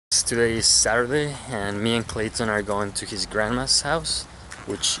today is Saturday and me and Clayton are going to his grandma's house,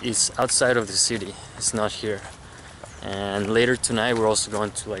 which is outside of the city. It's not here. And later tonight we're also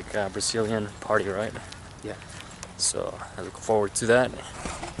going to like a Brazilian party, right? Yeah. So I look forward to that.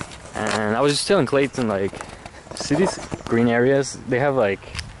 And I was just telling Clayton, like, see these green areas? They have like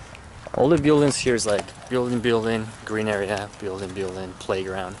all the buildings here is like building, green area, building,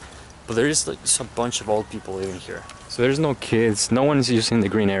 playground. But there is like just a bunch of old people living here. So there's no kids, no one's using the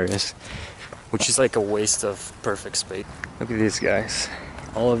green areas, which is like a waste of perfect space. Look at these guys.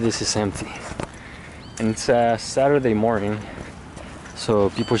 All of this is empty. And it's a Saturday morning,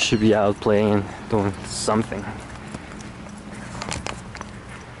 so people should be out playing, doing something.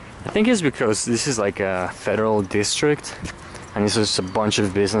 I think it's because this is like a federal district and it's just a bunch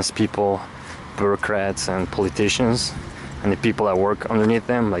of business people, bureaucrats and politicians, and the people that work underneath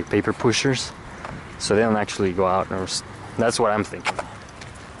them, like paper pushers. So they don't actually go out. That's what I'm thinking.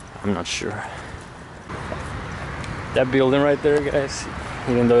 I'm not sure. That building right there, guys,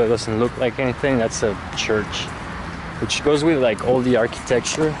 even though it doesn't look like anything, that's a church. Which goes with like all the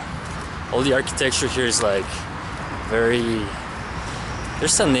architecture. All the architecture here is like very...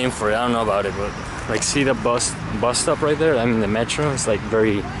 There's a name for it, I don't know about it, but like see the bus stop right there? I mean the metro, it's like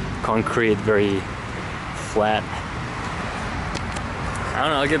very concrete, very flat. I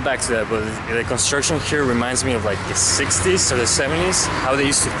don't know, I'll get back to that, but the construction here reminds me of like the 60s or the 70s, how they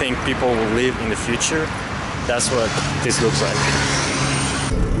used to think people will live in the future. That's what this looks like.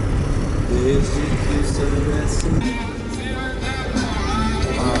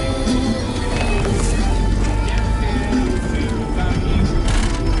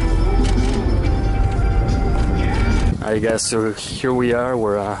 Alright guys, so here we are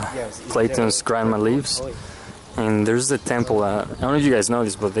where Clayton's grandma lives, and there's the temple. I don't know if you guys know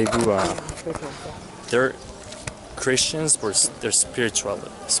this, but they do, they're Christians, but they're spiritualism,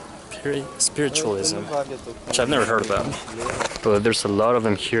 which I've never heard about, but there's a lot of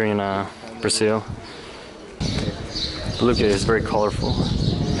them here in Brazil. Look at it, it's very colorful.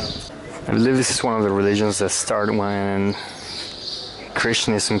 I believe this is one of the religions that started when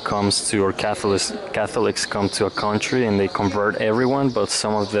Christianism comes to, or Catholics come to a country and they convert everyone, but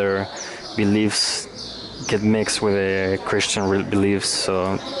some of their beliefs get mixed with the Christian beliefs,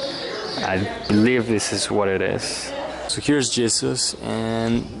 so I believe this is what it is. So here's Jesus,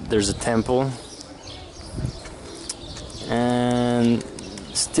 and there's a temple, and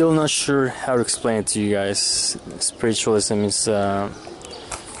still not sure how to explain it to you guys. Spiritualism is, I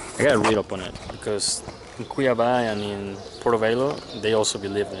gotta read up on it, because in Cuiabá and in Porto Velho, they also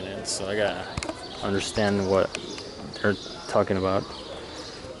believe in it, so I gotta understand what they're talking about.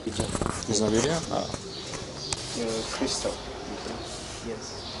 There's no video? Oh. Crystal.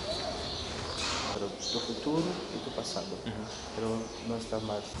 Yes. Pero tu futuro y tu pasado. Pero no está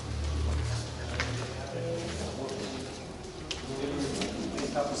más.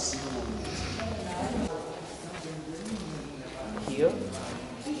 Here,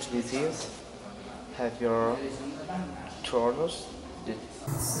 these years, have your turnos.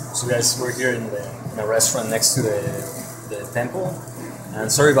 So guys, we're here in a restaurant next to the temple, and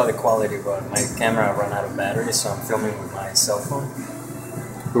sorry about the quality, but my camera ran out of battery, so I'm filming with my cell phone.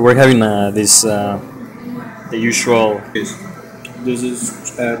 But we're having the usual. This is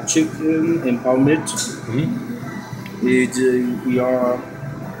chicken and pound meat.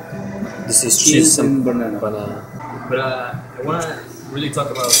 This is cheese and banana. But I want to really talk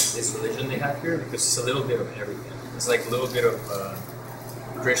about this religion they have here, because it's a little bit of everything. It's like a little bit of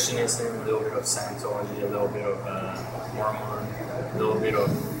Christianism, a little bit of Scientology, a little bit of Mormon, a little bit of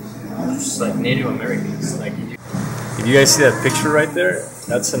just like Native Americans. Like if you guys see that picture right there,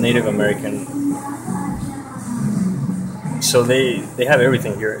 that's a Native American. So they have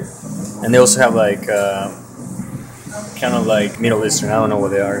everything here, and they also have like kind of like Middle Eastern. I don't know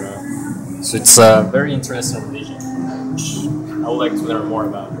what they are now. So it's a very interesting religion, which I would like to learn more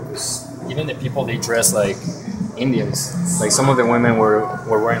about, because even the people, they dress like Indians. Like some of the women were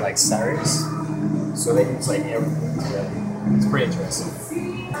wearing like saris, so they it's like everything together. It's pretty interesting.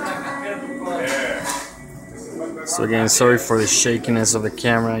 So again, sorry for the shakiness of the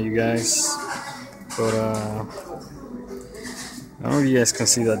camera, you guys, but I don't know if you guys can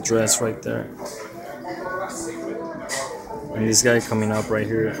see that dress right there. And this guy coming up right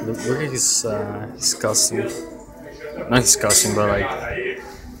here, look at his costume. Not his costume, but like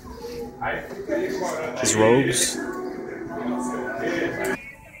his robes.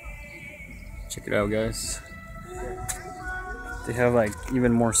 Check it out, guys. They have like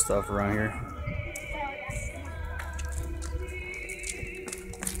even more stuff around here.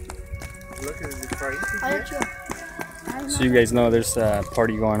 Look at the price. So you guys know there's a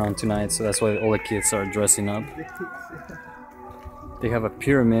party going on tonight, so that's why all the kids are dressing up. They have a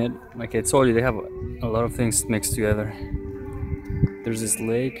pyramid, like I told you, they have a lot of things mixed together. There's this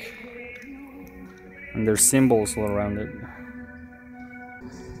lake, and there's symbols all around it.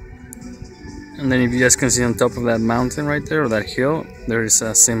 And then if you guys can see on top of that mountain right there, or that hill, there is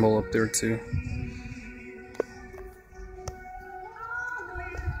a symbol up there too.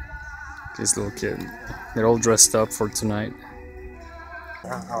 This little kid. They're all dressed up for tonight.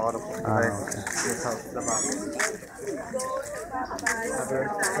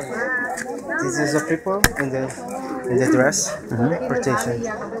 This is the people in the dress rotation.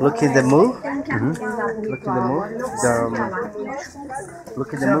 Look at the move. Look at the move.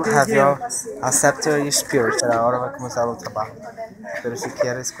 Look at the move. Have your accept your spirit. Agora vai começar o trabalho. Pero se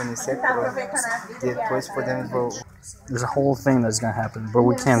queres conhecer, depois podemos. There's a whole thing that's gonna happen, but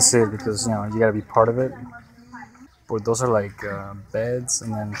we can't see it because you know you gotta be part of it. But those are like beds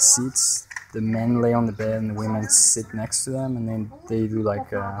and then seats. The men lay on the bed and the women sit next to them, and then they do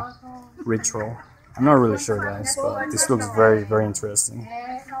like a ritual. I'm not really sure, guys, but this looks very, very interesting.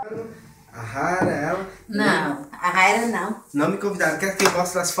 Não, a Raira não. Não me convidaram. Quer que eu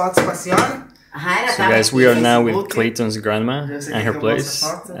mostre as fotos para a senhora? So guys, we are now with Clayton's grandma and her place.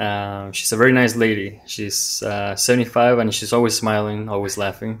 She's a very nice lady. She's 75 and she's always smiling, always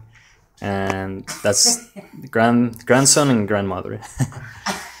laughing. And that's the grandson and grandmother.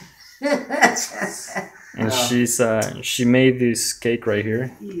 And she made this cake right here,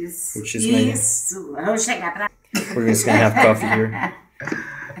 which is made. We're just gonna have coffee here.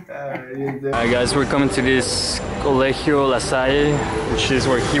 Alright guys, we're coming to this Colegio La Salle, which is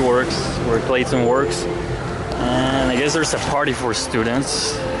where he works, where Clayton works. And I guess there's a party for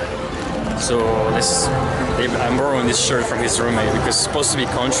students. So I'm borrowing this shirt from his roommate because it's supposed to be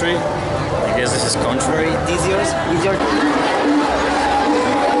country. I guess this is country. This yours?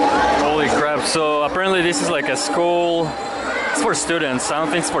 Holy crap, so apparently this is like a school. It's for students, I don't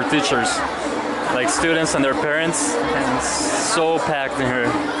think it's for teachers. Like students and their parents, and it's so packed in here.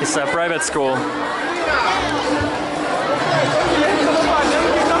 It's a private school.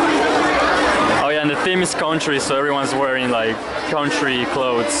 Oh yeah, and the theme is country, so everyone's wearing like country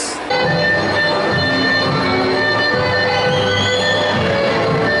clothes.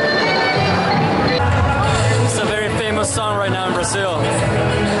 It's a very famous song right now in Brazil.